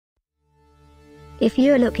If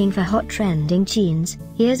you're looking for hot trending jeans,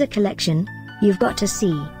 here's a collection you've got to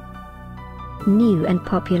see. New and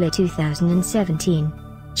popular 2017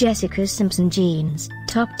 Jessica Simpson Jeans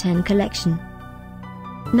Top 10 Collection.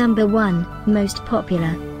 Number 1, Most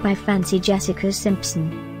Popular, by Fancy Jessica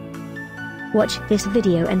Simpson. Watch this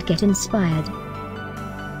video and get inspired.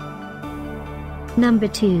 Number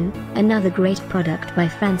 2, another great product by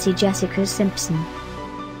Fancy Jessica Simpson.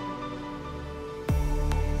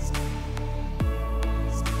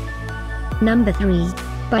 Number 3,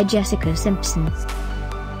 by Jessica Simpson.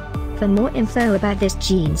 For more info about this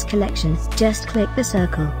jeans collection, just click the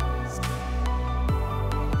circle.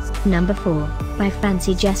 Number 4, by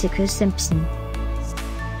Fancy Jessica Simpson.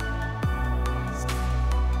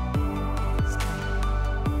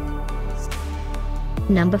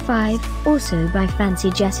 Number 5, also by Fancy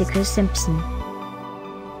Jessica Simpson.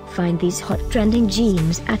 Find these hot trending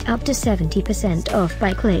jeans at up to 70% off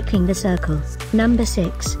by clicking the circle. Number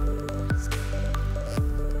 6.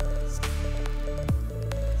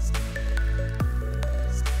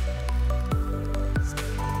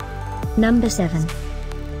 Number 7.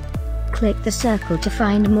 Click the circle to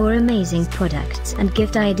find more amazing products and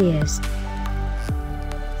gift ideas.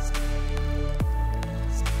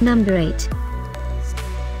 Number 8.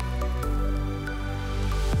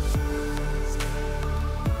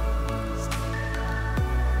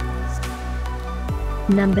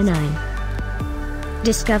 Number 9.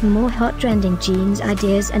 Discover more hot trending jeans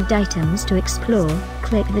ideas and items to explore,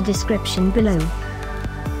 click the description below.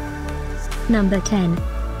 Number 10.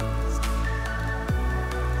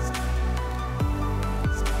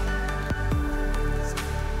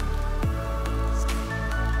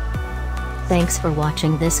 Thanks for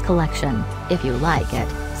watching this collection. If you like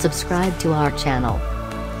it, subscribe to our channel.